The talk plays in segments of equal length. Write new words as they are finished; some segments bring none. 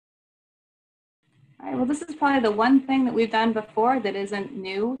All right, well, this is probably the one thing that we've done before that isn't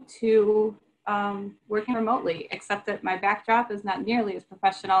new to working remotely, except that my backdrop is not nearly as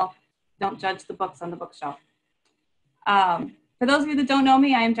professional. Don't judge the books on the bookshelf. For those of you that don't know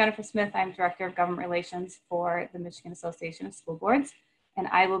me, I am Jennifer Smith. I'm Director of Government Relations for the Michigan Association of School Boards, and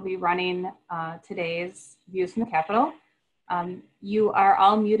I will be running today's Views from the Capitol. You are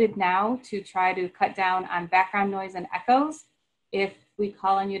all muted now to try to cut down on background noise and echoes. If we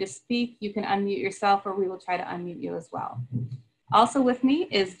call on you to speak, you can unmute yourself or we will try to unmute you as well. Also with me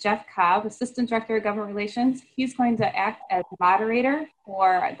is Jeff Cobb, Assistant Director of Government Relations. He's going to act as moderator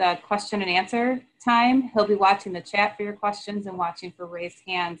for the question and answer time. He'll be watching the chat for your questions and watching for raised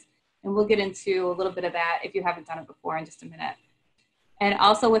hands. And we'll get into a little bit of that if you haven't done it before in just a minute. And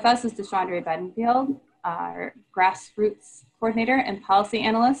also with us is DeShondre Bedingfield, our grassroots coordinator and policy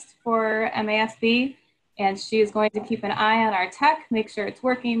analyst for MASB. And she is going to keep an eye on our tech, make sure it's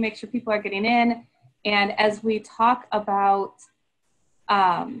working, make sure people are getting in. And as we talk about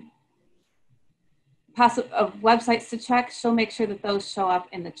websites to check, she'll make sure that those show up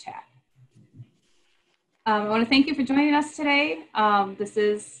in the chat. I want to thank you for joining us today. This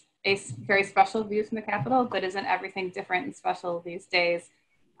is a very special Views from the Capitol, but isn't everything different and special these days?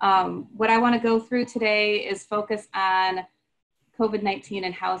 What I want to go through today is focus on COVID-19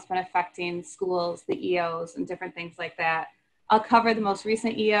 and how it's been affecting schools, the EOs, and different things like that. I'll cover the most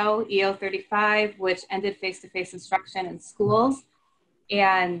recent EO, EO 35, which ended face-to-face instruction in schools.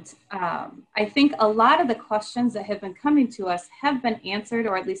 And I think a lot of the questions that have been coming to us have been answered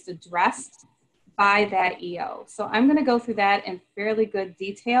or at least addressed by that EO. So I'm going to go through that in fairly good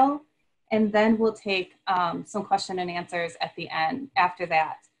detail, and then we'll take some question and answers at the end after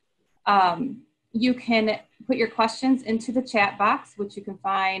that. You can put your questions into the chat box, which you can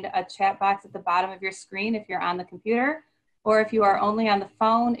find a chat box at the bottom of your screen if you're on the computer, or if you are only on the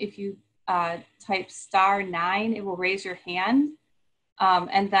phone, if you type *9, it will raise your hand.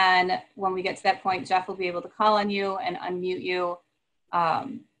 And then when we get to that point, Jeff will be able to call on you and unmute you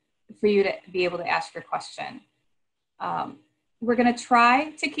for you to be able to ask your question. We're going to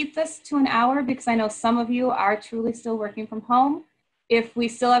try to keep this to an hour because I know some of you are truly still working from home. If we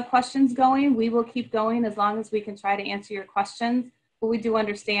still have questions going, we will keep going as long as we can try to answer your questions. But we do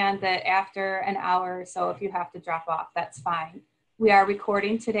understand that after an hour or so, if you have to drop off, that's fine. We are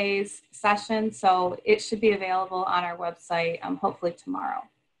recording today's session, so it should be available on our website, hopefully tomorrow.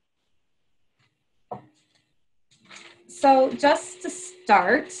 So just to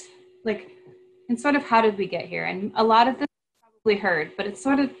start, and sort of how did we get here? And a lot of this you probably heard, but it's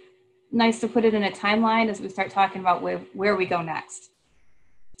sort of nice to put it in a timeline as we start talking about where we go next.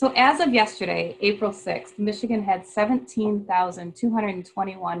 So as of yesterday, April 6th, Michigan had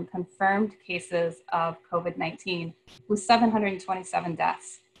 17,221 confirmed cases of COVID-19 with 727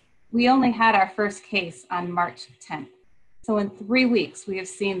 deaths. We only had our first case on March 10th. So in 3 weeks, we have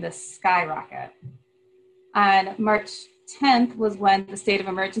seen this skyrocket. On March 10th was when the state of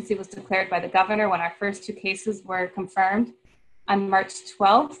emergency was declared by the governor, when our first 2 cases were confirmed. On March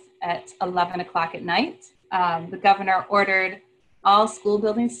 12th at 11 o'clock at night, the governor ordered all school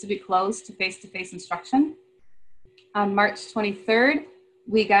buildings to be closed to face-to-face instruction. On March 23rd,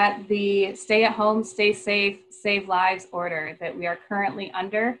 we got the stay at home, stay safe, save lives order that we are currently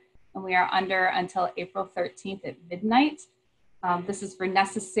under, and we are under until April 13th at midnight. This is for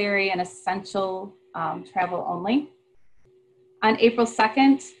necessary and essential travel only. On April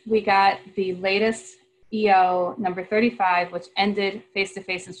 2nd, we got the latest EO number 35, which ended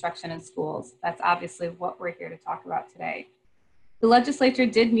face-to-face instruction in schools. That's obviously what we're here to talk about today. The legislature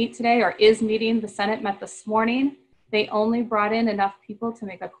did meet today, or is meeting. The Senate met this morning. They only brought in enough people to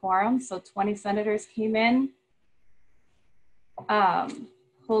make a quorum, so 20 senators came in.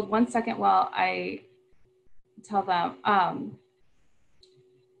 Hold one second while I tell them.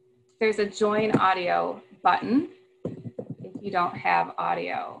 There's a join audio button if you don't have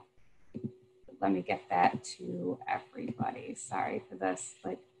audio. Let me get that to everybody. Sorry for this.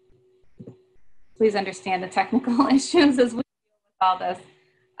 Please understand the technical issues as we all this.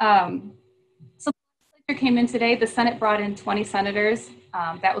 So the legislature came in today. The Senate brought in 20 senators.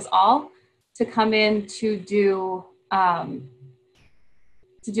 That was all to come in to do a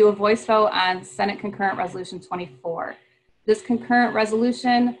voice vote on Senate Concurrent Resolution 24. This concurrent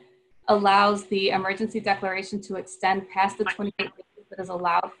resolution allows the emergency declaration to extend past the 28 days that is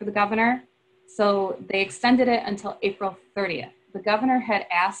allowed for the governor. So they extended it until April 30th. The governor had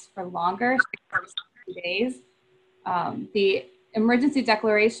asked for longer, 60 days. The emergency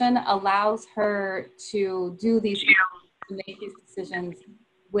declaration allows her to do these, to make these decisions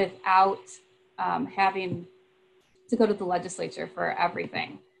without having to go to the legislature for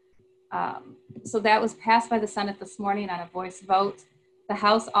everything. So that was passed by the Senate this morning on a voice vote. The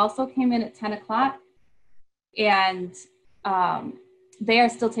House also came in at 10 o'clock, and they are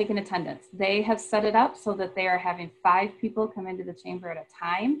still taking attendance. They have set it up so that they are having 5 people come into the chamber at a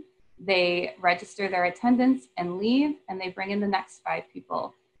time. They register their attendance and leave, and they bring in the next 5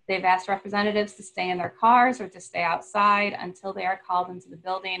 people. They've asked representatives to stay in their cars or to stay outside until they are called into the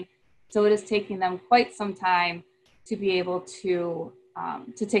building. So it is taking them quite some time to be able to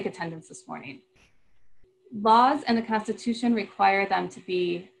take attendance this morning. Laws and the Constitution require them to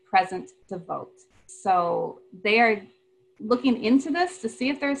be present to vote. So they are looking into this to see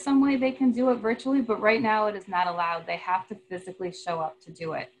if there's some way they can do it virtually, but right now it is not allowed. They have to physically show up to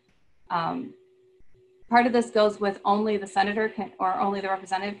do it. Part of this goes with only the senator can, or only the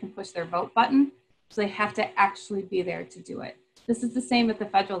representative can push their vote button. So they have to actually be there to do it. This is the same at the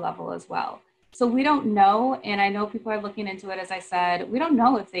federal level as well. So we don't know, and I know people are looking into it, as I said, we don't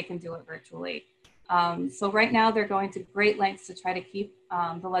know if they can do it virtually. So right now they're going to great lengths to try to keep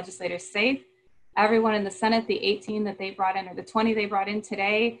the legislators safe. Everyone in the Senate, the 18 that they brought in, or the 20 they brought in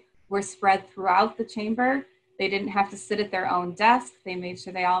today, were spread throughout the chamber. They didn't have to sit at their own desk. They made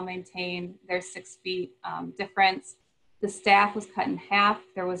sure they all maintained their 6 feet difference. The staff was cut in half.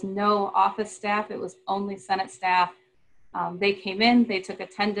 There was no office staff. It was only Senate staff. They came in, they took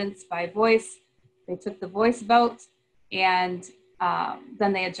attendance by voice. They took the voice vote, and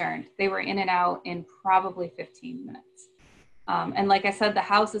then they adjourned. They were in and out in probably 15 minutes. And like I said, the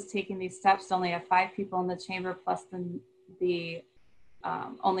House is taking these steps to only have 5 people in the chamber plus the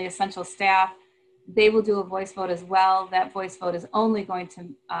only essential staff. They will do a voice vote as well. That voice vote is only going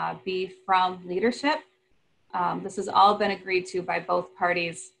to be from leadership. This has all been agreed to by both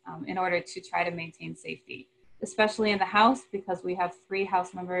parties in order to try to maintain safety, especially in the House, because we have 2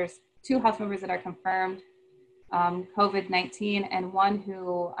 House members that are confirmed COVID-19, and one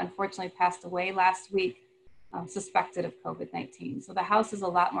who unfortunately passed away last week, suspected of COVID-19. So the House is a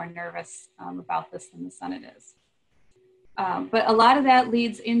lot more nervous about this than the Senate is. But a lot of that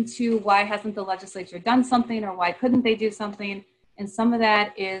leads into why hasn't the legislature done something, or why couldn't they do something? And some of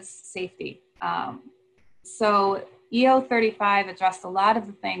that is safety. So EO 35 addressed a lot of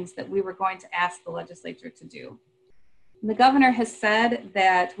the things that we were going to ask the legislature to do. The governor has said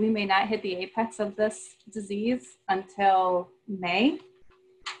that we may not hit the apex of this disease until May.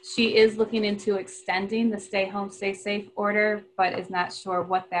 She is looking into extending the stay home, stay safe order, but is not sure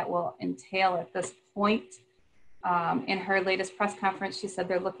what that will entail at this point. In her latest press conference, she said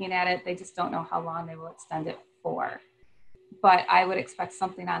they're looking at it. They just don't know how long they will extend it for. But I would expect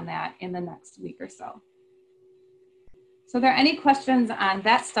something on that in the next week or so. So are there any questions on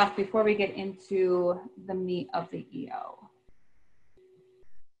that stuff before we get into the meat of the EO?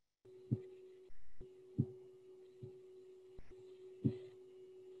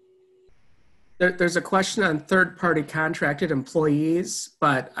 There's a question on third-party contracted employees,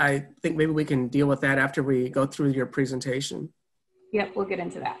 but I think maybe we can deal with that after we go through your presentation. Yep, we'll get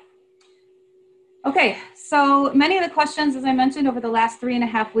into that. Okay, so many of the questions, as I mentioned, over the last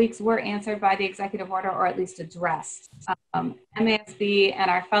 3.5 weeks were answered by the executive order, or at least addressed. MASB and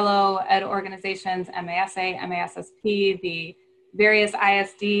our fellow ed organizations, MASA, MASSP, the various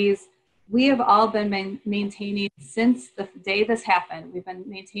ISDs, we have all been maintaining, since the day this happened, we've been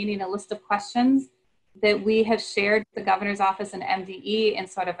maintaining a list of questions that we have shared with the governor's office and MDE in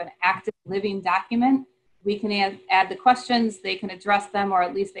sort of an active living document. We can add the questions, they can address them, or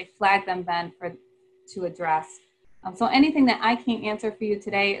at least they flag them then to address. So anything that I can't answer for you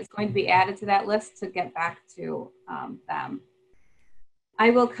today is going to be added to that list to get back to them. I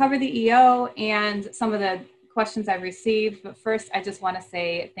will cover the EO and some of the questions I've received, but first I just want to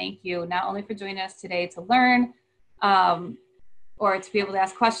say thank you, not only for joining us today to learn or to be able to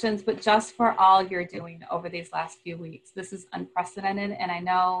ask questions, but just for all you're doing over these last few weeks. This is unprecedented, and I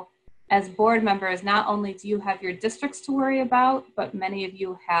know as board members, not only do you have your districts to worry about, but many of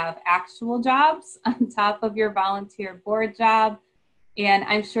you have actual jobs on top of your volunteer board job. And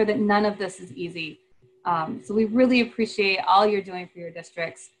I'm sure that none of this is easy. So we really appreciate all you're doing for your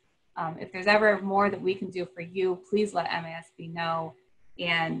districts. If there's ever more that we can do for you, please let MASB know.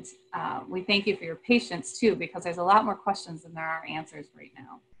 And we thank you for your patience too, because there's a lot more questions than there are answers right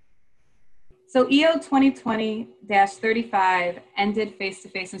now. So EO 2020-35 ended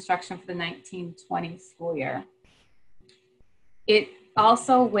face-to-face instruction for the 1920 school year. It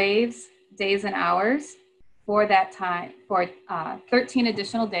also waives days and hours for that time, for 13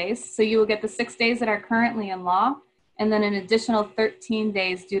 additional days. So you will get the 6 days that are currently in law, and then an additional 13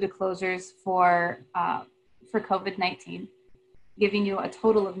 days due to closures for COVID-19, giving you a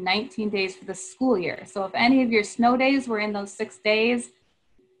total of 19 days for the school year. So if any of your snow days were in those 6 days,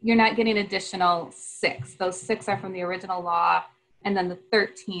 you're not getting additional 6. Those 6 are from the original law, and then the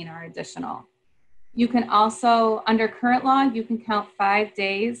 13 are additional. You can also, under current law, you can count 5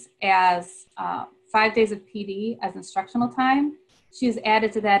 days as 5 days of PD as instructional time. She's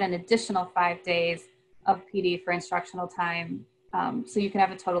added to that an additional 5 days of PD for instructional time, so you can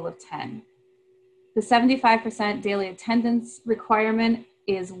have a total of 10. The 75% daily attendance requirement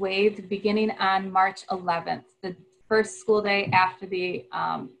is waived beginning on March 11th, the first school day after the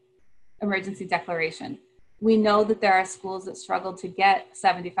emergency declaration. We know that there are schools that struggle to get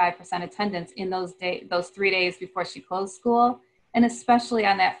 75% attendance in those 3 days before she closed school. And especially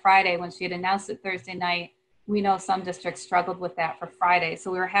on that Friday when she had announced it Thursday night, we know some districts struggled with that for Friday.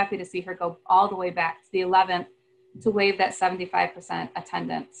 So we were happy to see her go all the way back to the 11th to waive that 75%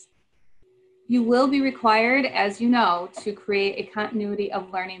 attendance. You will be required, as you know, to create a continuity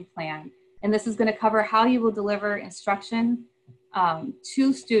of learning plan. And this is going to cover how you will deliver instruction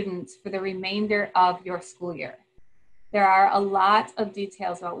to students for the remainder of your school year. There are a lot of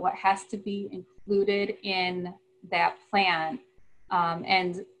details about what has to be included in that plan.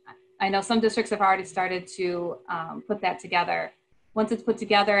 And I know some districts have already started to put that together. Once it's put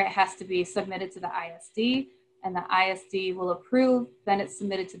together, it has to be submitted to the ISD, and the ISD will approve, then it's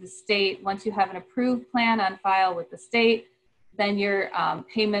submitted to the state. Once you have an approved plan on file with the state, then your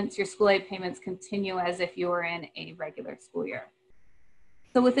payments, your school aid payments continue as if you were in a regular school year.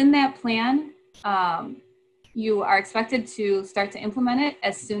 So within that plan, you are expected to start to implement it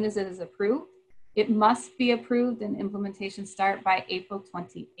as soon as it is approved. It must be approved and implementation start by April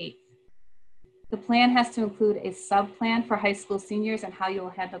 28th. The plan has to include a sub-plan for high school seniors and how you will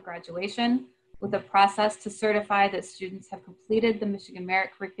handle graduation, with a process to certify that students have completed the Michigan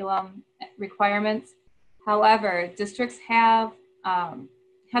Merit Curriculum requirements. However, districts have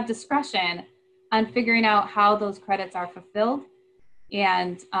discretion on figuring out how those credits are fulfilled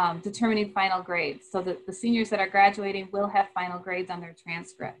and determining final grades, so that the seniors that are graduating will have final grades on their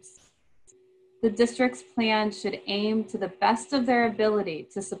transcripts. The district's plan should aim to the best of their ability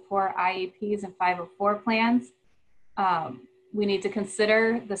to support IEPs and 504 plans. We need to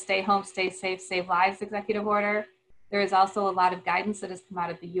consider the Stay Home, Stay Safe, Save Lives executive order. There is also a lot of guidance that has come out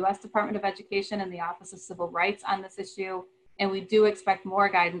of the U.S. Department of Education and the Office of Civil Rights on this issue, and we do expect more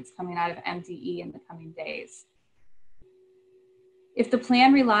guidance coming out of MDE in the coming days. If the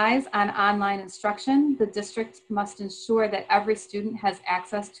plan relies on online instruction, the district must ensure that every student has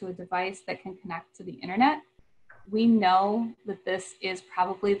access to a device that can connect to the internet. We know that this is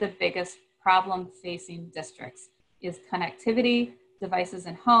probably the biggest problem facing districts, is connectivity, devices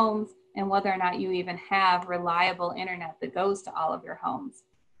in homes, and whether or not you even have reliable internet that goes to all of your homes.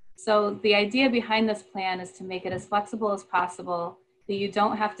 So the idea behind this plan is to make it as flexible as possible, that you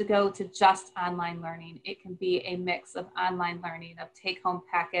don't have to go to just online learning. It can be a mix of online learning, of take-home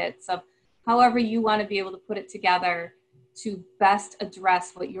packets, of however you want to be able to put it together to best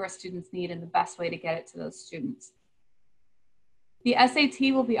address what your students need and the best way to get it to those students. The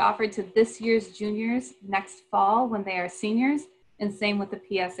SAT will be offered to this year's juniors next fall when they are seniors, and same with the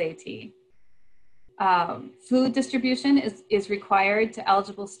PSAT. Food distribution is required to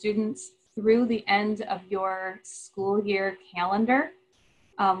eligible students through the end of your school year calendar.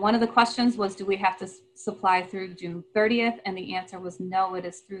 One of the questions was, do we have to supply through June 30th? And the answer was no, it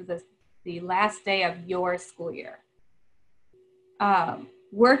is through the last day of your school year.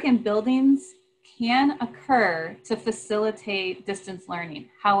 Work in buildings can occur to facilitate distance learning.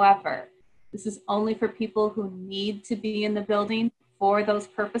 However, this is only for people who need to be in the building for those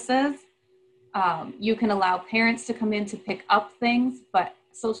purposes. You can allow parents to come in to pick up things, but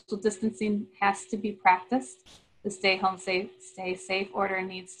social distancing has to be practiced. The Stay Home, Stay Safe order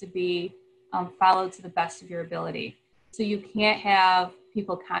needs to be followed to the best of your ability. So you can't have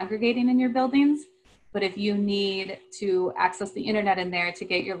people congregating in your buildings, but if you need to access the internet in there to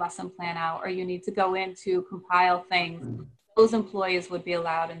get your lesson plan out, or you need to go in to compile things, those employees would be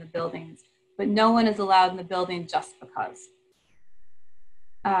allowed in the buildings, but no one is allowed in the building just because.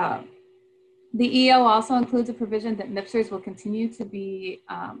 The EO also includes a provision that MIPSers will continue to be,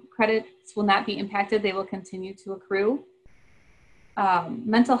 credits will not be impacted, they will continue to accrue.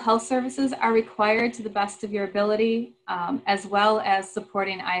 Mental health services are required to the best of your ability, as well as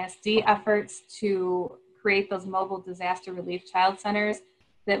supporting ISD efforts to create those mobile disaster relief child centers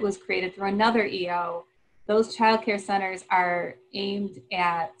that was created through another EO. Those child care centers are aimed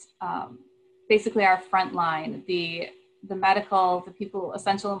at basically our front line, the medical, the people,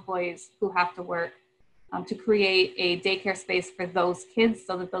 essential employees who have to work to create a daycare space for those kids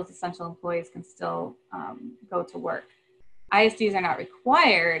so that those essential employees can still go to work. ISDs are not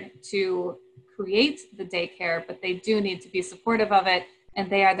required to create the daycare, but they do need to be supportive of it and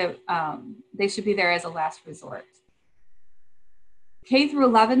they should be there as a last resort. K through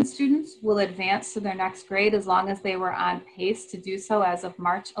 11 students will advance to their next grade as long as they were on pace to do so as of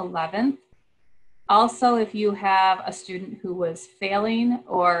March 11th. Also, if you have a student who was failing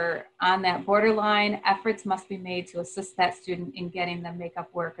or on that borderline, efforts must be made to assist that student in getting the makeup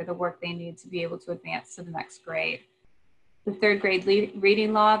work or the work they need to be able to advance to the next grade. The third grade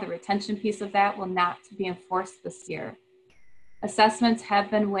reading law, the retention piece of that, will not be enforced this year. Assessments have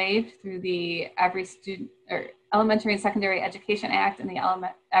been waived through the Elementary and Secondary Education Act and the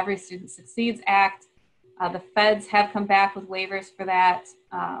Every Student Succeeds Act. The feds have come back with waivers for that.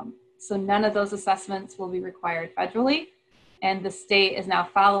 So none of those assessments will be required federally, and the state is now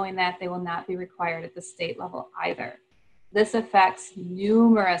following that. They will not be required at the state level either. This affects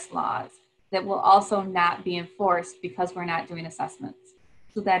numerous laws that will also not be enforced because we're not doing assessments.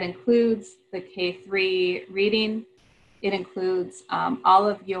 So that includes the K-3 reading. It includes all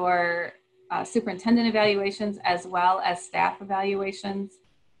of your superintendent evaluations as well as staff evaluations.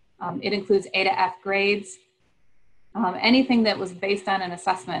 It includes A to F grades. Anything that was based on an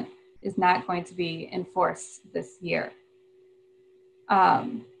assessment is not going to be enforced this year.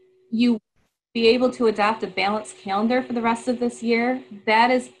 You will be able to adopt a balanced calendar for the rest of this year.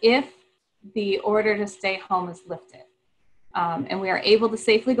 That is if the order to stay home is lifted. And we are able to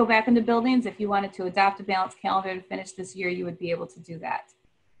safely go back into buildings. If you wanted to adopt a balanced calendar to finish this year, you would be able to do that.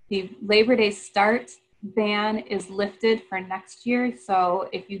 The Labor Day start ban is lifted for next year. So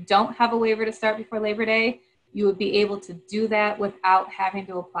if you don't have a waiver to start before Labor Day, you would be able to do that without having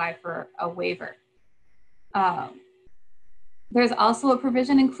to apply for a waiver. There's also a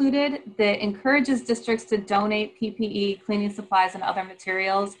provision included that encourages districts to donate PPE, cleaning supplies, and other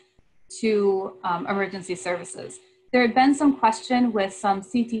materials to emergency services. There had been some question with some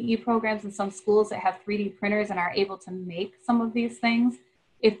CTE programs in some schools that have 3D printers and are able to make some of these things,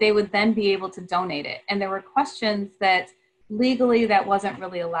 if they would then be able to donate it. And there were questions that legally that wasn't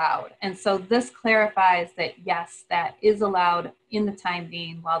really allowed. And so this clarifies that yes, that is allowed in the time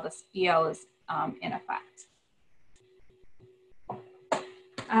being while this EO is in effect.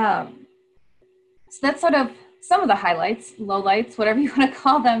 So that's sort of some of the highlights, lowlights, whatever you want to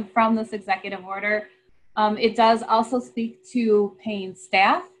call them, from this executive order. It does also speak to paying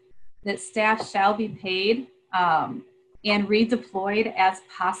staff, that staff shall be paid and redeployed as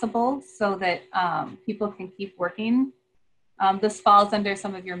possible so that people can keep working. This falls under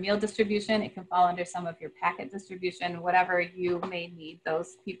some of your meal distribution. It can fall under some of your packet distribution, whatever you may need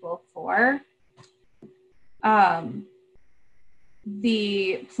those people for.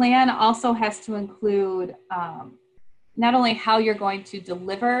 The plan also has to include not only how you're going to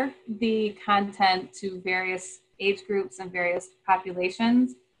deliver the content to various age groups and various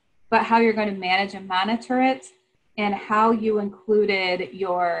populations, but how you're going to manage and monitor it, and how you included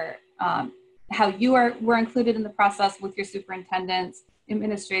your how you were included in the process with your superintendents,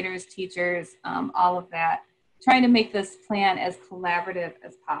 administrators, teachers, all of that, trying to make this plan as collaborative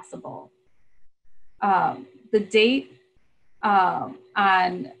as possible. The date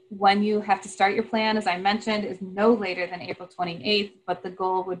on when you have to start your plan, as I mentioned, is no later than April 28th, but the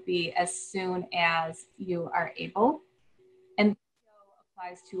goal would be as soon as you are able. And this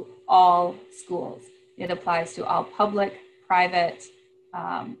applies to all schools. It applies to all public, private,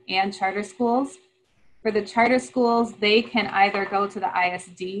 and charter schools. For the charter schools, they can either go to the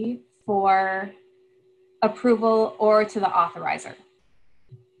ISD for approval or to the authorizer.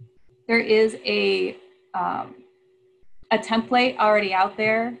 There is a template already out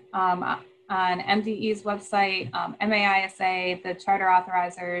there on MDE's website, MAISA, the charter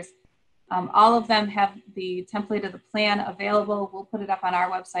authorizers. All of them have the template of the plan available. We'll put it up on our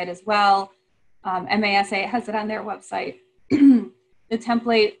website as well. MAISA has it on their website. The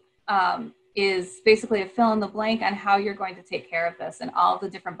template is basically a fill in the blank on how you're going to take care of this and all the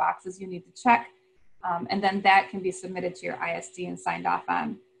different boxes you need to check. And then that can be submitted to your ISD and signed off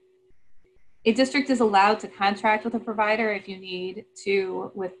on. A district is allowed to contract with a provider if you need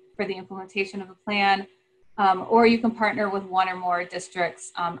to for the implementation of a plan, or you can partner with one or more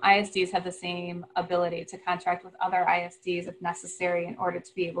districts. ISDs have the same ability to contract with other ISDs if necessary in order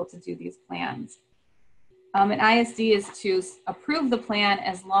to be able to do these plans. An ISD is to approve the plan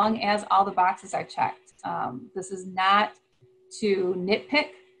as long as all the boxes are checked. This is not to nitpick.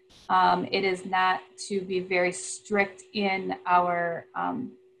 It is not to be very strict in our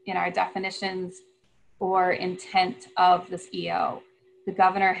definitions or intent of this EO. The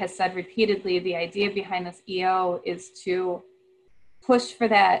governor has said repeatedly the idea behind this EO is to push for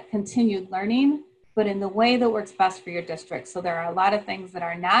that continued learning, but in the way that works best for your district. So there are a lot of things that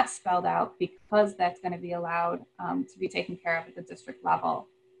are not spelled out because that's going to be allowed to be taken care of at the district level.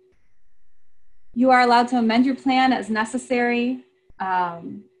 You are allowed to amend your plan as necessary.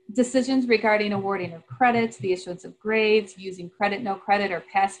 Decisions regarding awarding of credits, the issuance of grades, using credit, no credit, or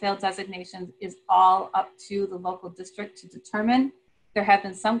pass-fail designations is all up to the local district to determine. There have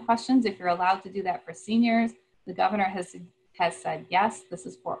been some questions if you're allowed to do that for seniors. The governor has said yes, this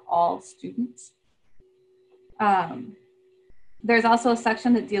is for all students. There's also a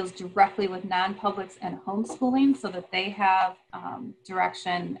section that deals directly with non-publics and homeschooling so that they have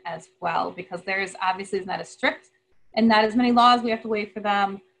direction as well, because there's obviously is not as strict and not as many laws we have to wait for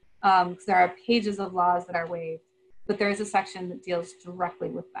them, because there are pages of laws that are waived, but there is a section that deals directly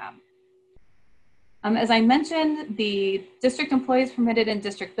with them. As I mentioned, the district employees permitted in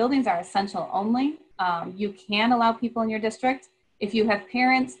district buildings are essential only. You can allow people in your district. If you have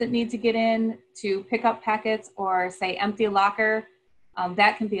parents that need to get in to pick up packets or say empty a locker,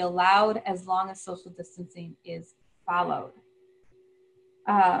 that can be allowed as long as social distancing is followed.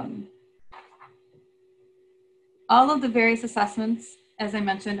 All of the various assessments, as I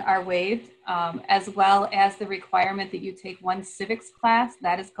mentioned, are waived, as well as the requirement that you take one civics class.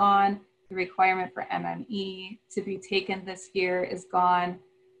 That is gone. The requirement for MME to be taken this year is gone.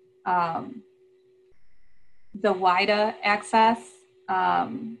 The WIDA access,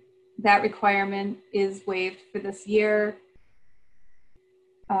 that requirement is waived for this year.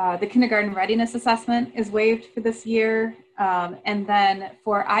 The kindergarten readiness assessment is waived for this year. And then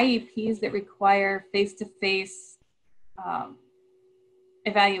for IEPs that require face-to-face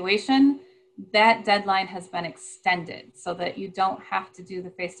evaluation, that deadline has been extended so that you don't have to do the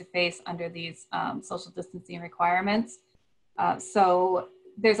face-to-face under these social distancing requirements. So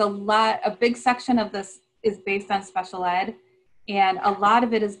there's a big section of this is based on special ed, and a lot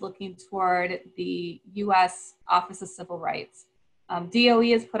of it is looking toward the U.S. Office of Civil Rights. DOE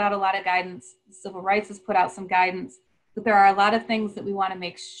has put out a lot of guidance, Civil Rights has put out some guidance, but there are a lot of things that we want to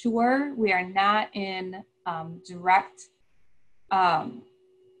make sure we are not in direct conflict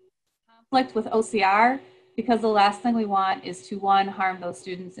with OCR, because the last thing we want is to, one, harm those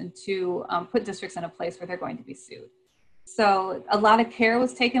students, and two, put districts in a place where they're going to be sued. So a lot of care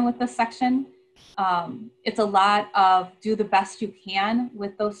was taken with this section. It's a lot of do the best you can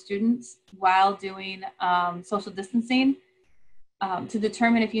with those students while doing social distancing to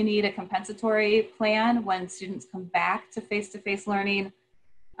determine if you need a compensatory plan when students come back to face-to-face learning.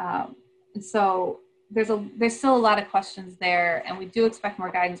 And so there's still a lot of questions there, and we do expect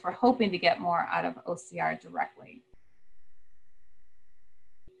more guidance. We're hoping to get more out of OCR directly.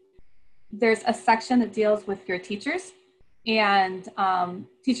 There's a section that deals with your teachers and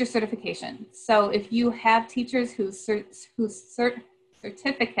teacher certification. So if you have teachers whose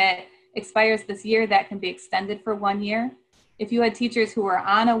certificate expires this year, that can be extended for 1 year. If you had teachers who were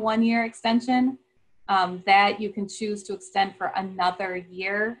on a 1-year extension, that you can choose to extend for another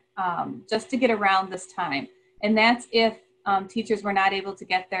year just to get around this time. And that's if teachers were not able to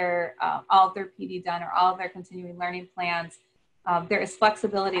get their all of their PD done or all of their continuing learning plans. There is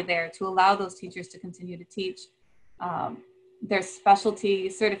flexibility there to allow those teachers to continue to teach. Their specialty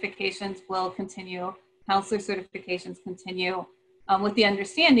certifications will continue, counselor certifications continue, with the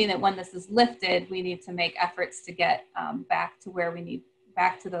understanding that when this is lifted, we need to make efforts to get back to where we need,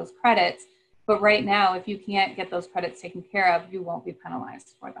 back to those credits. But right now, if you can't get those credits taken care of, you won't be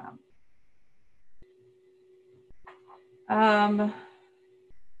penalized for them.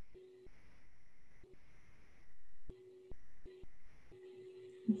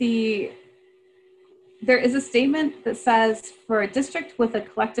 There is a statement that says, for a district with a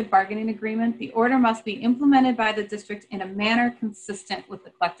collective bargaining agreement, the order must be implemented by the district in a manner consistent with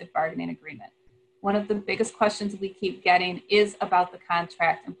the collective bargaining agreement. One of the biggest questions we keep getting is about the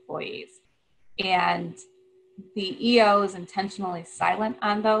contract employees. And the EO is intentionally silent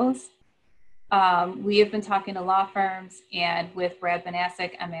on those. We have been talking to law firms and with Brad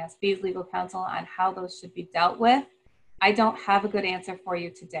Banasek, MASB's legal counsel, on how those should be dealt with. I don't have a good answer for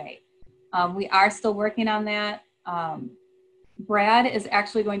you today. We are still working on that. Brad is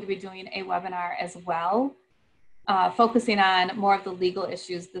actually going to be doing a webinar as well, focusing on more of the legal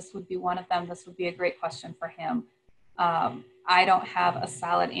issues. This would be one of them. This would be a great question for him. I don't have a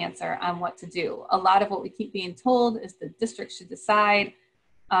solid answer on what to do. A lot of what we keep being told is the district should decide,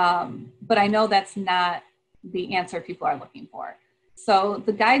 but I know that's not the answer people are looking for. So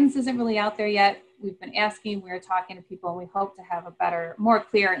the guidance isn't really out there yet. We've been asking, we're talking to people, and we hope to have a better, more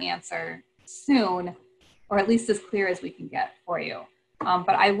clear answer soon, or at least as clear as we can get for you.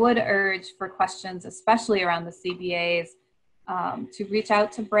 But I would urge for questions, especially around the CBAs, to reach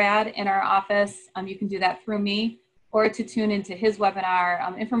out to Brad in our office. You can do that through me or to tune into his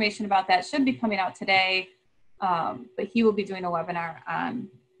webinar. Information about that should be coming out today, but he will be doing a webinar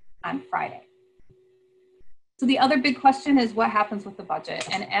on Friday. So the other big question is what happens with the budget?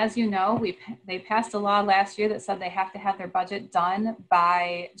 And as you know, they passed a law last year that said they have to have their budget done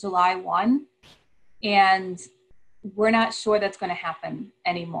by July 1. And we're not sure that's going to happen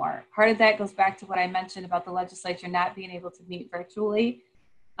anymore. Part of that goes back to what I mentioned about the legislature not being able to meet virtually.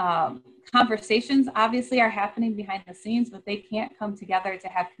 Conversations obviously are happening behind the scenes, but they can't come together to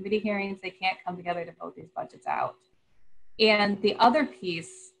have committee hearings. They can't come together to vote these budgets out. And the other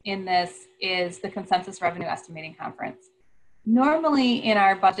piece in this is the Consensus Revenue Estimating Conference. Normally in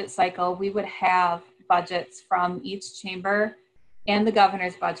our budget cycle, we would have budgets from each chamber and the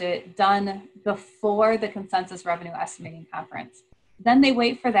governor's budget done before the Consensus Revenue Estimating Conference. Then they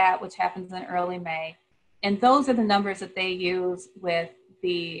wait for that, which happens in early May. And those are the numbers that they use with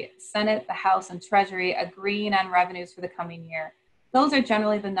the Senate, the House, and Treasury agreeing on revenues for the coming year. Those are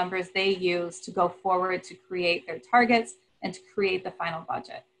generally the numbers they use to go forward to create their targets and to create the final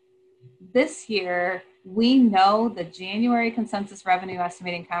budget. This year, we know the January Consensus Revenue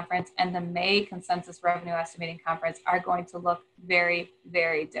Estimating Conference and the May Consensus Revenue Estimating Conference are going to look very,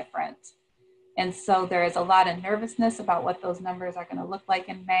 very different. And so there is a lot of nervousness about what those numbers are going to look like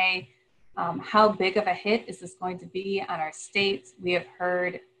in May. How big of a hit is this going to be on our states? We have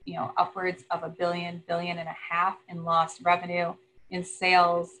heard, upwards of $1 billion, $1.5 billion in lost revenue, in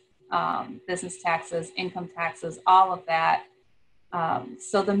sales, business taxes, income taxes, all of that.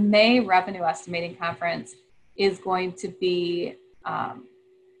 So the May Revenue Estimating Conference is going to be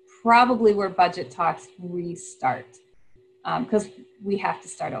probably where budget talks restart, because we have to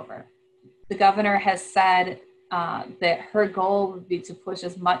start over. The governor has said that her goal would be to push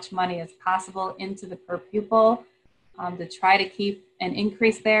as much money as possible into the per pupil to try to keep an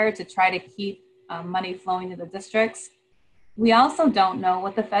increase there, to try to keep money flowing to the districts. We also don't know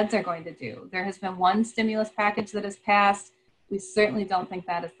what the feds are going to do. There has been one stimulus package that has passed. We certainly don't think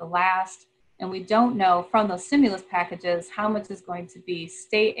that is the last. And we don't know from those stimulus packages how much is going to be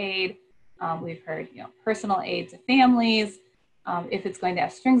state aid. We've heard, personal aid to families, if it's going to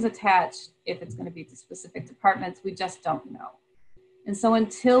have strings attached, if it's going to be to specific departments, we just don't know. And so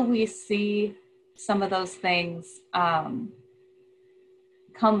until we see some of those things come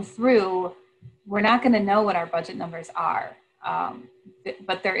through, we're not going to know what our budget numbers are.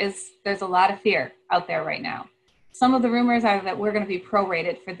 But there's a lot of fear out there right now. Some of the rumors are that we're going to be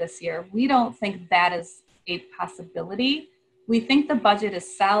prorated for this year. We don't think that is a possibility. We think the budget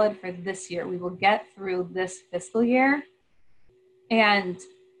is solid for this year. We will get through this fiscal year. And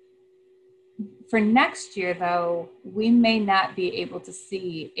for next year, though, we may not be able to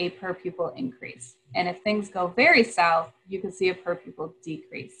see a per pupil increase. And if things go very south, you can see a per pupil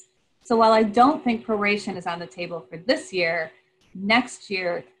decrease. So while I don't think proration is on the table for this year, next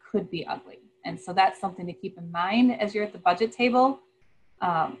year could be ugly. And so that's something to keep in mind as you're at the budget table.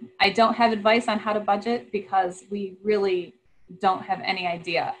 I don't have advice on how to budget because we really don't have any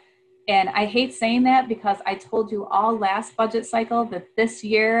idea. And I hate saying that because I told you all last budget cycle that this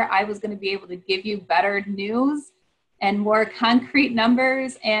year I was going to be able to give you better news and more concrete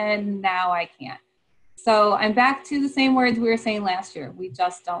numbers, and now I can't. So I'm back to the same words we were saying last year. We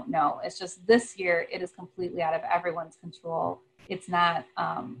just don't know. It's just this year it is completely out of everyone's control. It's not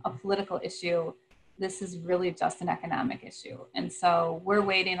a political issue. This is really just an economic issue. And so we're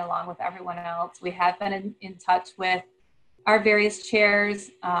waiting along with everyone else. We have been in touch with our various chairs,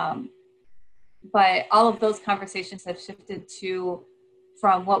 but all of those conversations have shifted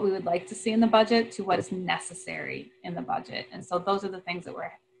from what we would like to see in the budget to what is necessary in the budget. And so those are the things that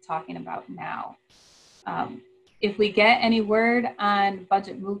we're talking about now. If we get any word on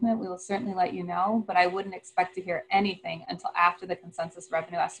budget movement, we will certainly let you know, but I wouldn't expect to hear anything until after the Consensus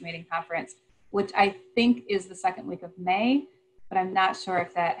Revenue Estimating Conference, which I think is the second week of May, but I'm not sure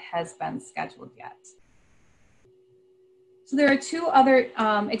if that has been scheduled yet. So there are two other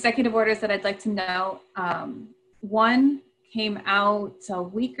executive orders that I'd like to note. One came out a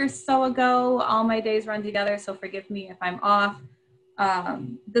week or so ago. All my days run together, so forgive me if I'm off.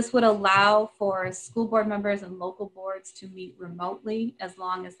 This would allow for school board members and local boards to meet remotely as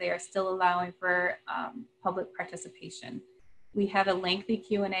long as they are still allowing for public participation. We have a lengthy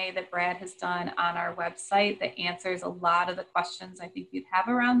Q&A that Brad has done on our website that answers a lot of the questions I think you'd have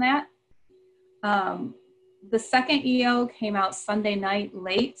around that. The second EO came out Sunday night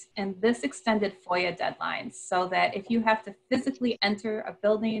late, and this extended FOIA deadlines so that if you have to physically enter a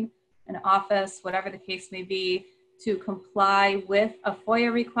building, an office, whatever the case may be, to comply with a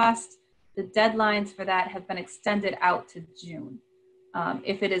FOIA request, The deadlines for that have been extended out to June.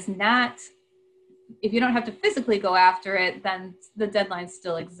 If it is not, if you don't have to physically go after it, then the deadlines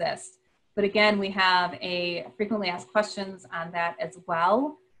still exist. But again, we have a frequently asked questions on that as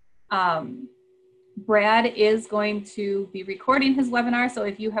well. Brad is going to be recording his webinar. So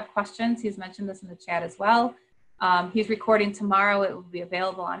if you have questions, he's mentioned this in the chat as well. He's recording tomorrow. It will be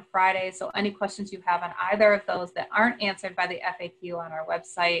available on Friday. So any questions you have on either of those that aren't answered by the FAQ on our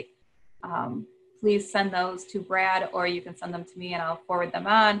website, please send those to Brad, or you can send them to me and I'll forward them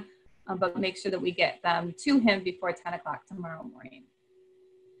on. But make sure that we get them to him before 10 o'clock tomorrow morning.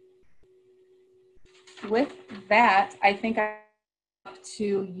 With that, I think I'm up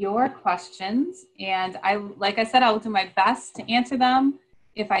to your questions. And like I said, I will do my best to answer them.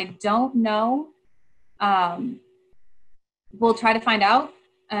 If I don't know, we'll try to find out.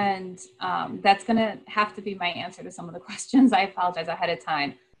 And that's gonna have to be my answer to some of the questions. I apologize ahead of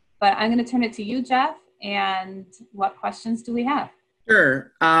time. But I'm gonna turn it to you, Jeff. And what questions do we have?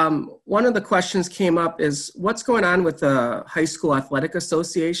 Sure. One of the questions came up is what's going on with the High School Athletic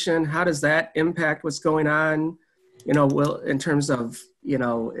Association? How does that impact what's going on? You know, will in terms of, you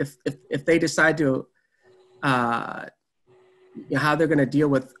know, if they decide to, you know, how they're going to deal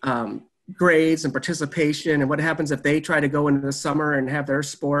with grades and participation, and what happens if they try to go into the summer and have their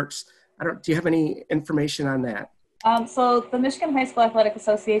sports? Do you have any information on that? So the Michigan High School Athletic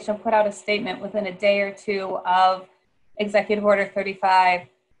Association put out a statement within a day or two of Executive Order 35,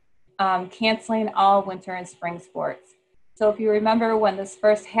 canceling all winter and spring sports. So if you remember when this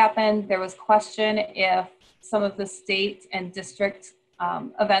first happened, there was question if some of the state and district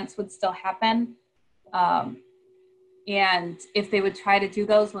events would still happen. And if they would try to do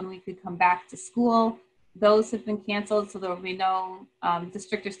those when we could come back to school. Those have been canceled, so there will be no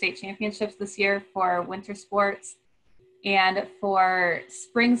district or state championships this year for winter sports. And for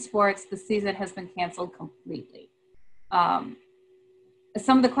spring sports, the season has been canceled completely.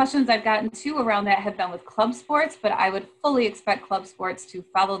 Some of the questions I've gotten to around that have been with club sports, but I would fully expect club sports to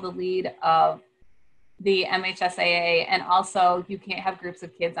follow the lead of the MHSAA. And also, you can't have groups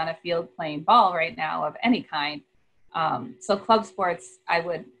of kids on a field playing ball right now of any kind. So club sports, I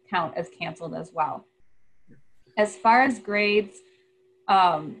would count as canceled as well. As far as grades,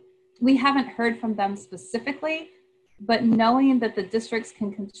 we haven't heard from them specifically, but knowing that the districts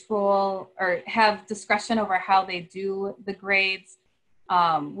can control or have discretion over how they do the grades,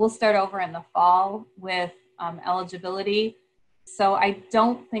 we'll start over in the fall with eligibility. So I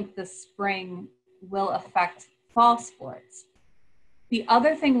don't think the spring will affect fall sports. The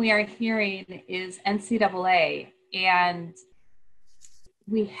other thing we are hearing is NCAA, and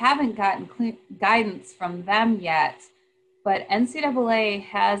we haven't gotten guidance from them yet, but NCAA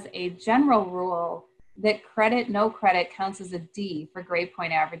has a general rule that credit, no credit counts as a D for grade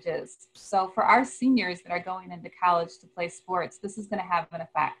point averages. So for our seniors that are going into college to play sports, this is going to have an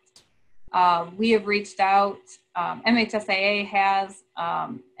effect. We have reached out, MHSAA has,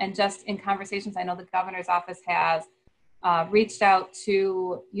 and just in conversations, I know the governor's office has reached out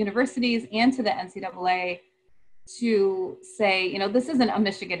to universities and to the NCAA to say, you know, this isn't a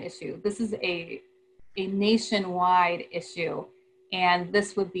Michigan issue. This is a nationwide issue. And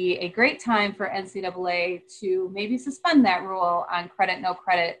this would be a great time for NCAA to maybe suspend that rule on credit, no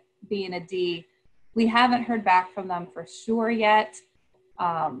credit being a D. We haven't heard back from them for sure yet,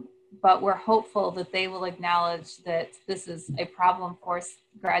 but we're hopeful that they will acknowledge that this is a problem for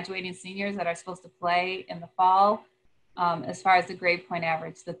graduating seniors that are supposed to play in the fall, as far as the grade point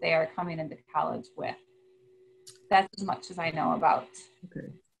average that they are coming into college with. That's as much as I know about. Okay.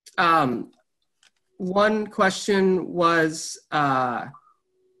 One question was,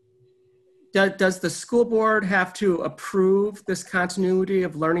 does the school board have to approve this continuity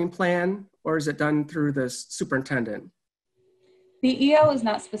of learning plan, or is it done through the superintendent? The EO is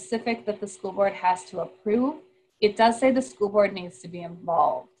not specific that the school board has to approve. It does say the school board needs to be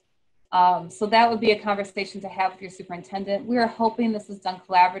involved. So that would be a conversation to have with your superintendent. We are hoping this is done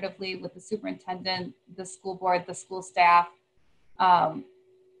collaboratively with the superintendent, the school board, the school staff.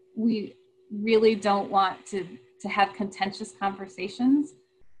 We really don't want to have contentious conversations,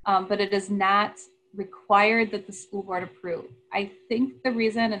 but it is not required that the school board approve. I think the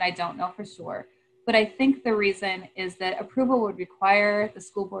reason, and I don't know for sure, but I think the reason is that approval would require the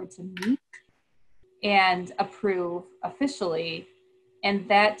school board to meet and approve officially, and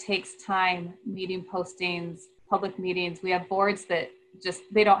that takes time, meeting postings, public meetings. We have boards that just,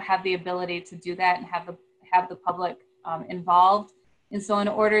 they don't have the ability to do that and have the public involved. And so in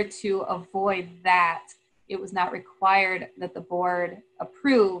order to avoid that, it was not required that the board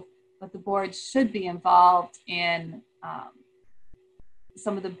approve, but the board should be involved in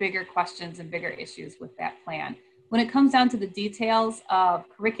some of the bigger questions and bigger issues with that plan. When it comes down to the details of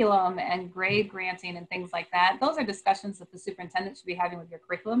curriculum and grade granting and things like that, those are discussions that the superintendent should be having with your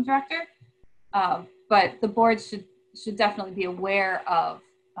curriculum director. But the board should definitely be aware of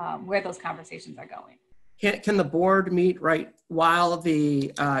where those conversations are going. Can the board meet right while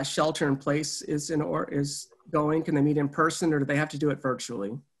the shelter in place is going? Can they meet in person, or do they have to do it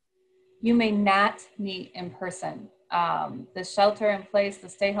virtually? You may not meet in person. The shelter in place, the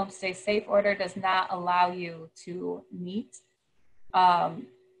stay home, stay safe order does not allow you to meet.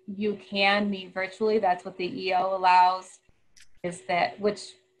 You can meet virtually. That's what the EO allows,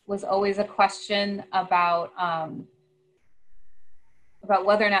 which was always a question about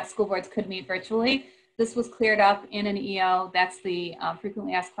whether or not school boards could meet virtually. This was cleared up in an EO. That's the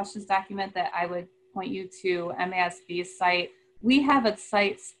frequently asked questions document that I would point you to MASB's site. We have a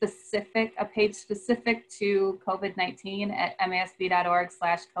page specific to COVID-19 at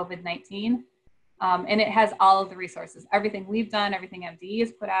masb.org/COVID-19. And it has all of the resources. Everything we've done, everything MDE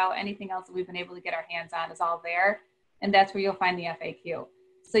has put out, anything else that we've been able to get our hands on is all there. And that's where you'll find the FAQ.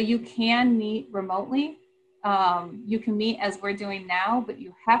 So you can meet remotely. You can meet as we're doing now, but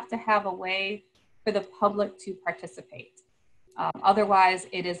you have to have a way for the public to participate. Otherwise,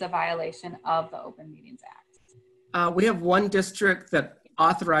 it is a violation of the Open Meetings Act. We have one district that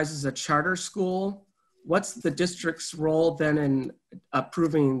authorizes a charter school. What's the district's role then in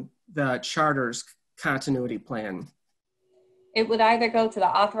approving the charter's continuity plan? It would either go to the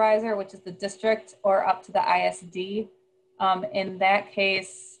authorizer, which is the district, or up to the ISD. In that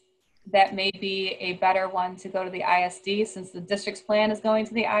case, that may be a better one to go to the ISD since the district's plan is going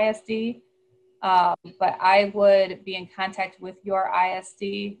to the ISD. But I would be in contact with your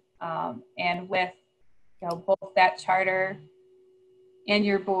ISD and with both that charter and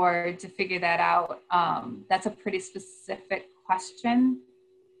your board to figure that out. That's a pretty specific question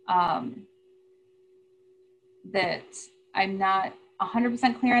that I'm not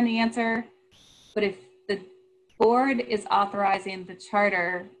 100% clear on the answer, but if the board is authorizing the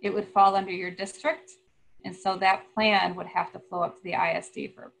charter, it would fall under your district. And so that plan would have to flow up to the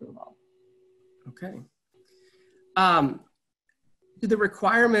ISD for approval. Okay. Do the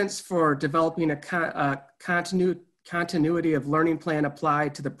requirements for developing a continuity of learning plan apply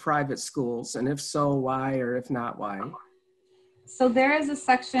to the private schools? And if so, why, or if not, why? So there is a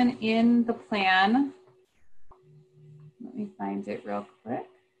section in the plan. Let me find it real quick.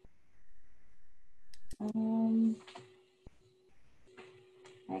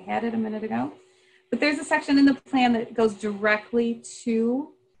 I had it a minute ago, but there's a section in the plan that goes directly to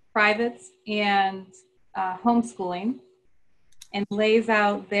privates and homeschooling and lays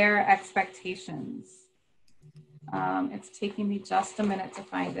out their expectations. It's taking me just a minute to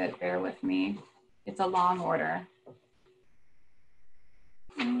find it. Bear with me. It's a long order.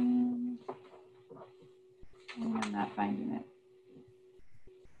 I'm not finding it.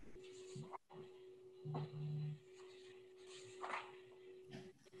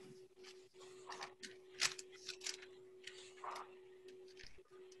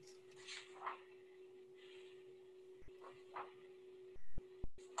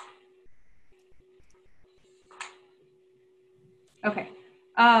 Okay.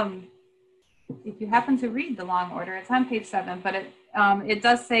 If you happen to read the long order, it's on page 7, but it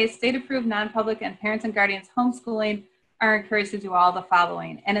does say state-approved non-public and parents and guardians homeschooling are encouraged to do all the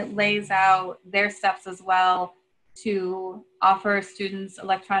following. And it lays out their steps as well to offer students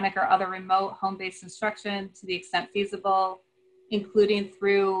electronic or other remote home-based instruction to the extent feasible, including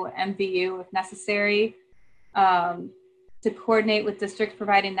through MVU if necessary, to coordinate with districts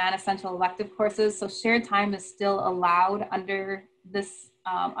providing non-essential elective courses. So shared time is still allowed under this,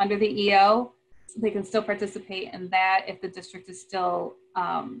 under the EO. So they can still participate in that if the district is still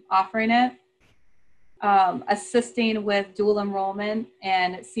offering it. Assisting with dual enrollment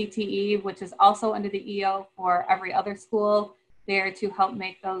and CTE, which is also under the EO for every other school, there to help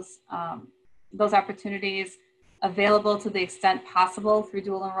make those opportunities available to the extent possible through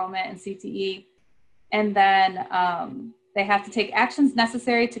dual enrollment and CTE. And then they have to take actions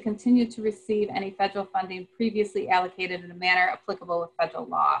necessary to continue to receive any federal funding previously allocated in a manner applicable with federal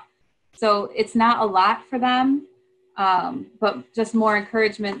law. So it's not a lot for them, but just more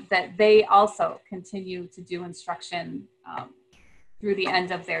encouragement that they also continue to do instruction through the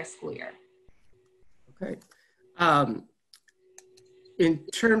end of their school year. Okay. In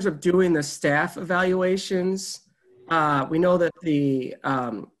terms of doing the staff evaluations, we know that the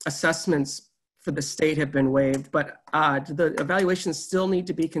assessments for the state have been waived, but do the evaluations still need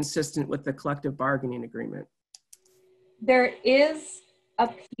to be consistent with the collective bargaining agreement? There is a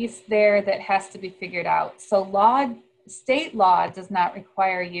piece there that has to be figured out. So law state law does not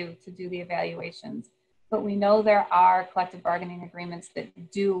require you to do the evaluations, but we know there are collective bargaining agreements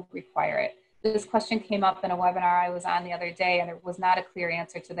that do require it. This question came up in a webinar I was on the other day, and there was not a clear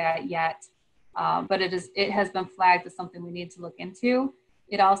answer to that yet, but it has been flagged as something we need to look into.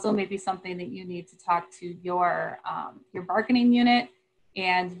 It also may be something that you need to talk to your bargaining unit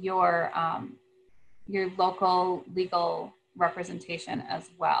and your local legal representation as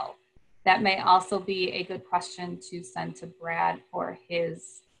well. That may also be a good question to send to Brad for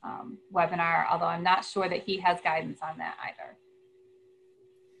his webinar, although I'm not sure that he has guidance on that either.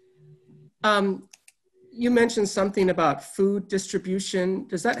 You mentioned something about food distribution.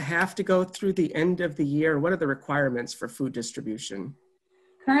 Does that have to go through the end of the year? What are the requirements for food distribution?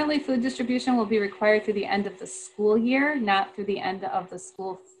 Currently, food distribution will be required through the end of the school year, not through the end of the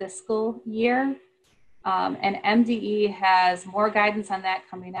school fiscal year. And MDE has more guidance on that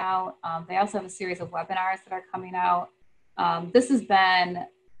coming out. They also have a series of webinars that are coming out. This has been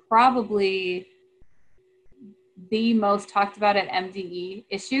probably the most talked about at MDE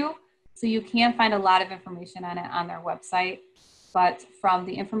issue. So you can find a lot of information on it on their website. But from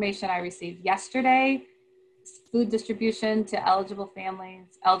the information I received yesterday, food distribution to eligible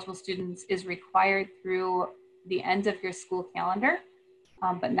families, eligible students is required through the end of your school calendar,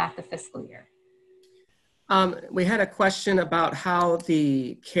 but not the fiscal year. We had a question about how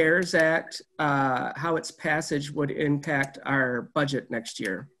the CARES Act, how its passage would impact our budget next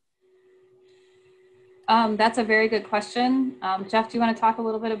year. That's a very good question. Jeff, do you want to talk a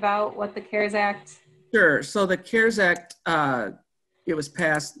little bit about what the CARES Act? Sure. So the CARES Act, it was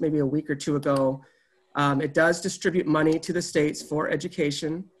passed maybe a week or two ago. It does distribute money to the states for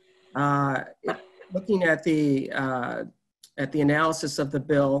education. Looking at the analysis of the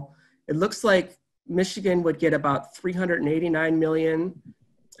bill, it looks like Michigan would get about $389 million.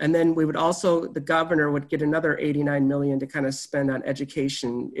 And then we would also, the governor would get another $89 million to kind of spend on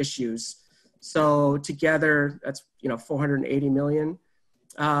education issues. So together, that's, $480 million,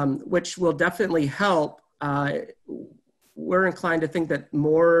 which will definitely help. We're inclined to think that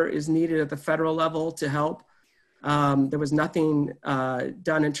more is needed at the federal level to help. There was nothing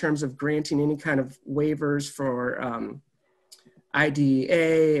done in terms of granting any kind of waivers for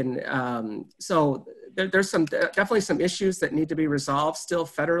IDEA, and so there's definitely some issues that need to be resolved still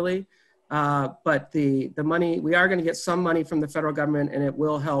federally. But the money, we are going to get some money from the federal government, and it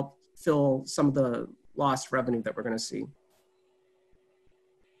will help fill some of the lost revenue that we're going to see.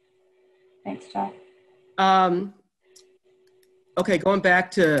 Thanks, Jeff. Okay, going back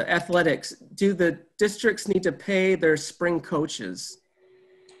to athletics, do the districts need to pay their spring coaches?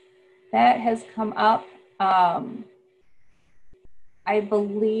 That has come up, I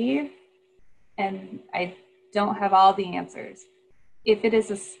believe, and I don't have all the answers. If it is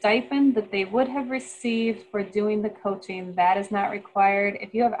a stipend that they would have received for doing the coaching, that is not required.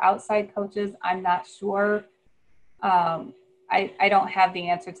 If you have outside coaches, I'm not sure. I don't have the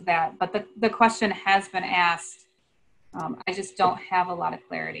answer to that, but the question has been asked. I just don't have a lot of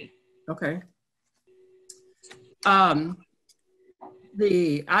clarity. Okay.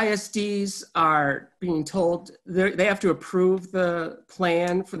 The ISDs are being told, they have to approve the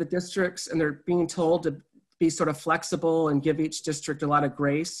plan for the districts, and they're being told to be sort of flexible and give each district a lot of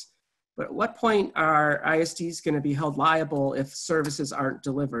grace. But at what point are ISDs going to be held liable if services aren't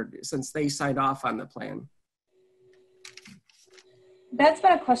delivered, since they signed off on the plan? That's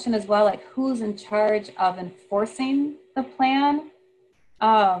been a question as well, like who's in charge of enforcing the plan?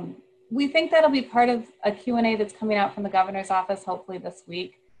 We think that'll be part of a Q&A that's coming out from the governor's office, hopefully this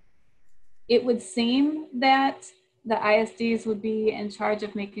week. It would seem that the ISDs would be in charge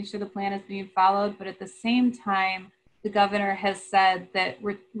of making sure the plan is being followed, but at the same time, the governor has said that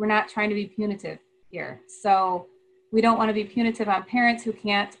we're not trying to be punitive here. So we don't want to be punitive on parents who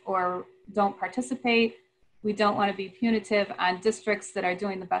can't or don't participate. We don't want to be punitive on districts that are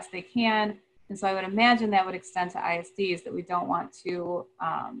doing the best they can. And so I would imagine that would extend to ISDs, that we don't want to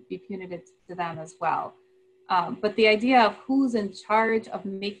be punitive to them as well. But the idea of who's in charge of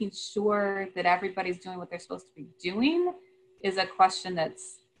making sure that everybody's doing what they're supposed to be doing is a question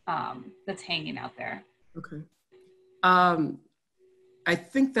that's hanging out there. Okay. I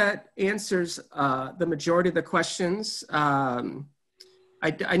think that answers the majority of the questions. I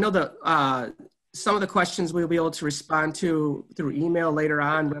know that some of the questions we'll be able to respond to through email later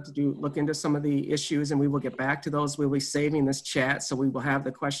on. We'll have to look into some of the issues, and we will get back to those. We'll be saving this chat, so we will have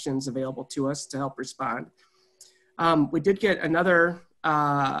the questions available to us to help respond. We did get another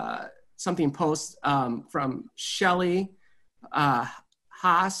something post from Shelley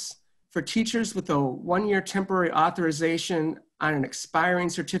Haas. For teachers with a 1-year temporary authorization on an expiring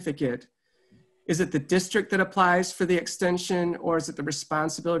certificate, Is it the district that applies for the extension, or is it the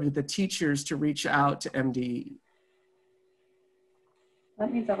responsibility of the teachers to reach out to MDE?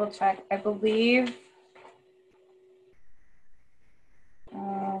 Let me double check. I believe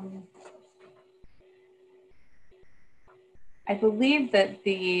that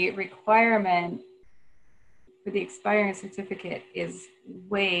the requirement for the expiring certificate is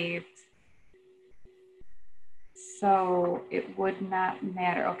waived, so it would not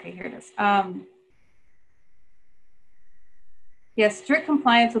matter. Okay, here it is. Yes, strict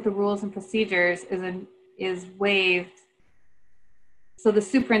compliance with the rules and procedures is waived. So the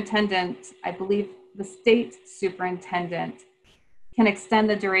superintendent, I believe the state superintendent, can extend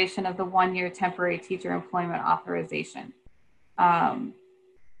the duration of the 1-year temporary teacher employment authorization.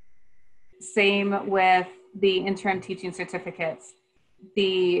 Same with the interim teaching certificates.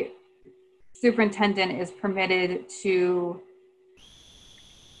 The superintendent is permitted to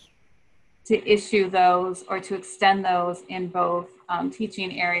issue those or to extend those in both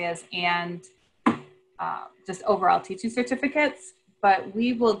teaching areas and just overall teaching certificates, but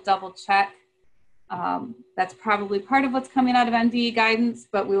we will double check. That's probably part of what's coming out of MDE guidance,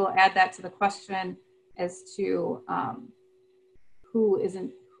 but we will add that to the question as to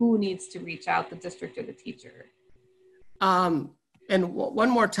who needs to reach out, the district or the teacher. And one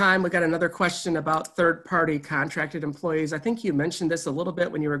more time, we got another question about third-party contracted employees. I think you mentioned this a little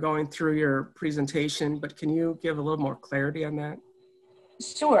bit when you were going through your presentation, but can you give a little more clarity on that?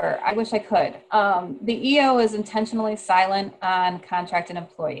 Sure, I wish I could. The EO is intentionally silent on contracted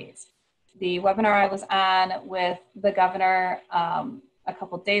employees. The webinar I was on with the governor a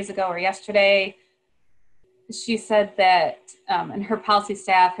couple days ago or yesterday, she said that, and her policy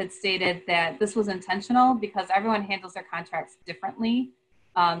staff had stated that this was intentional because everyone handles their contracts differently.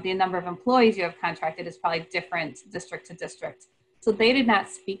 The number of employees you have contracted is probably different district to district. So they did not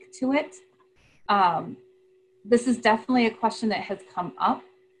speak to it. This is definitely a question that has come up.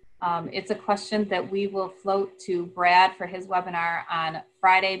 It's a question that we will float to Brad for his webinar on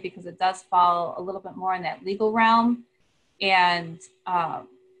Friday because it does fall a little bit more in that legal realm, and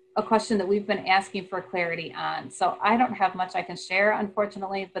a question that we've been asking for clarity on. So I don't have much I can share,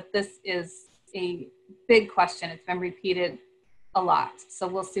 unfortunately, but this is a big question. It's been repeated a lot. So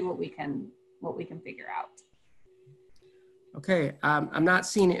we'll see what we can figure out. Okay, I'm not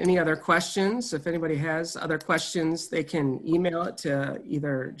seeing any other questions. If anybody has other questions, they can email it to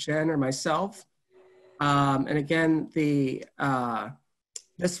either Jen or myself. And again, this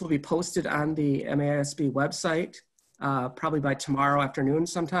will be posted on the MASB website probably by tomorrow afternoon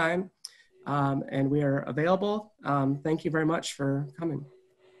sometime. And we are available. Thank you very much for coming.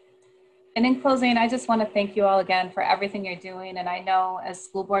 And in closing, I just want to thank you all again for everything you're doing. And I know as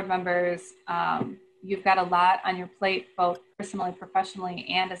school board members, you've got a lot on your plate, both personally, professionally,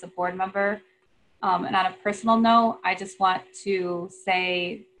 and as a board member. And on a personal note, I just want to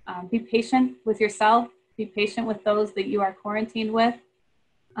say, be patient with yourself, be patient with those that you are quarantined with,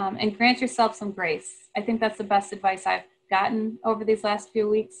 and grant yourself some grace. I think that's the best advice I've gotten over these last few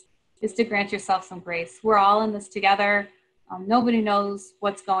weeks, is to grant yourself some grace. We're all in this together. Nobody knows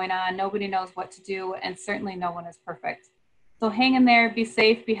what's going on. Nobody knows what to do, and certainly no one is perfect. So hang in there, be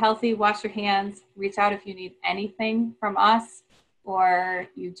safe, be healthy, wash your hands, reach out if you need anything from us, or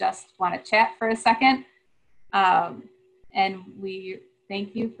you just want to chat for a second. And we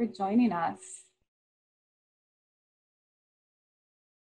thank you for joining us.